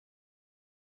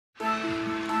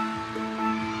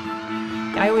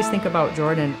I always think about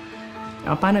Jordyn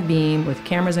up on a beam with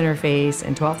cameras in her face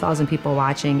and 12,000 people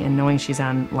watching and knowing she's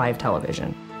on live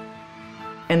television.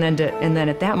 And then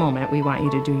at that moment, we want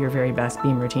you to do your very best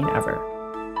beam routine ever.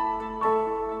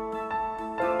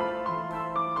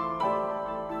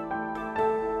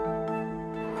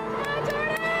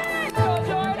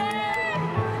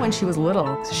 When she was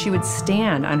little, she would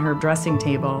stand on her dressing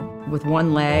table with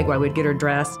one leg while we'd get her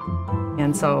dressed.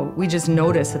 And so we just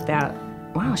noticed that,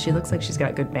 wow, she looks like she's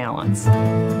got good balance.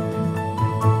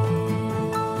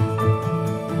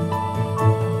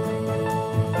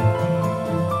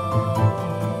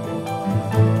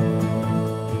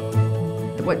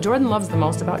 What Jordyn loves the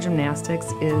most about gymnastics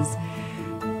is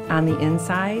on the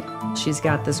inside, she's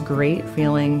got this great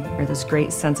feeling or this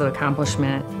great sense of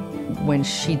accomplishment when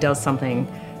she does something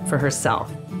for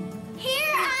herself.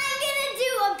 Here, I'm gonna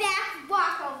do a back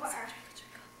walkover.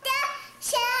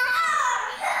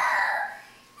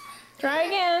 Try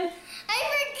again. I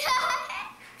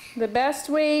forgot. The best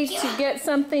way to get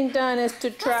something done is to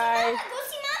try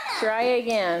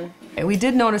again. We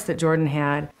did notice that Jordyn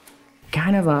had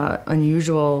kind of an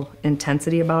unusual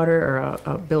intensity about her, or a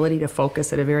ability to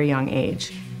focus at a very young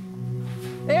age.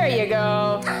 There you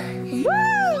go. Woo!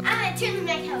 I'm gonna turn the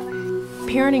mic over.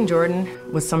 Parenting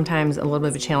Jordyn was sometimes a little bit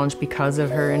of a challenge because of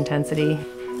her intensity.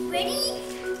 Ready?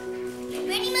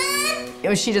 Ready,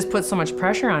 Mom? She just put so much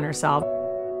pressure on herself.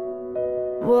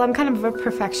 Well, I'm kind of a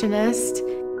perfectionist.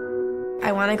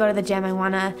 I want to go to the gym. I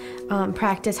want to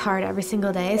practice hard every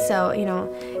single day. So, you know,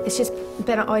 it's just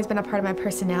always been a part of my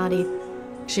personality.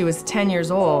 She was 10 years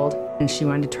old, and she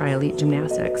wanted to try elite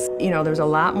gymnastics. You know, there's a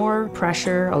lot more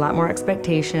pressure, a lot more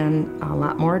expectation, a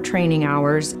lot more training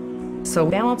hours. So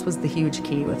balance was the huge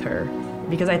key with her,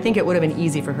 because I think it would have been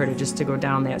easy for her to go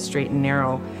down that straight and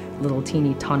narrow little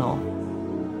teeny tunnel.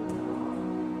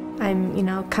 I'm, you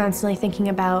know, constantly thinking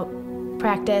about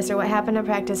practice or what happened to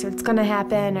practice or what's going to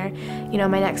happen or, you know,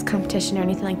 my next competition or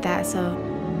anything like that. So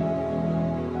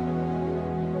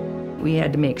we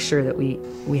had to make sure that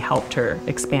we helped her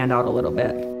expand out a little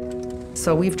bit.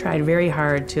 So we've tried very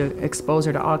hard to expose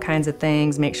her to all kinds of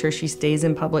things, make sure she stays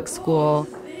in public school.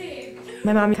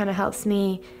 My mom kind of helps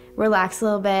me relax a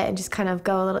little bit and just kind of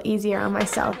go a little easier on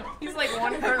myself. He's like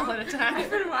one hurdle at a time.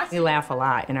 We laugh a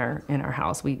lot in our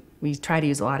house. We try to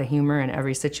use a lot of humor in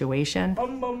every situation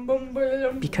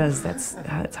because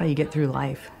that's how you get through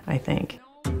life, I think.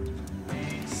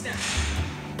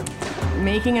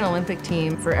 Making an Olympic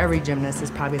team for every gymnast is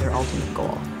probably their ultimate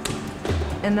goal.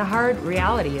 And the hard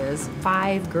reality is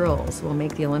 5 girls will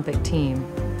make the Olympic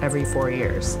team every 4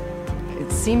 years.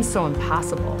 It seems so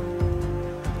impossible,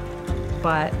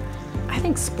 but I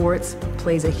think sports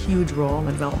plays a huge role in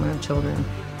the development of children.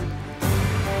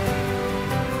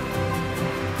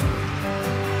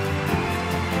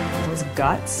 Those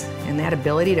guts and that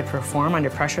ability to perform under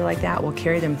pressure like that will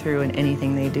carry them through in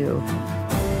anything they do.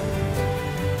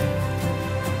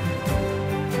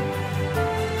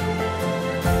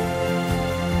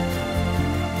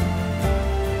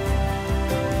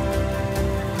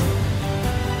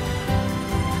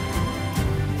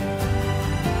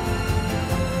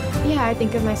 Yeah, I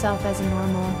think of myself as a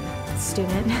normal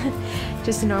student,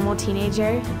 just a normal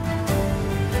teenager.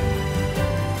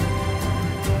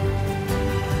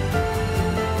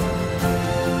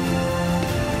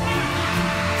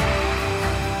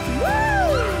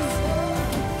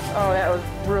 Oh, that was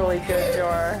really good,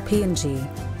 Jor. P&G,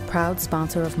 proud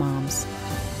sponsor of moms.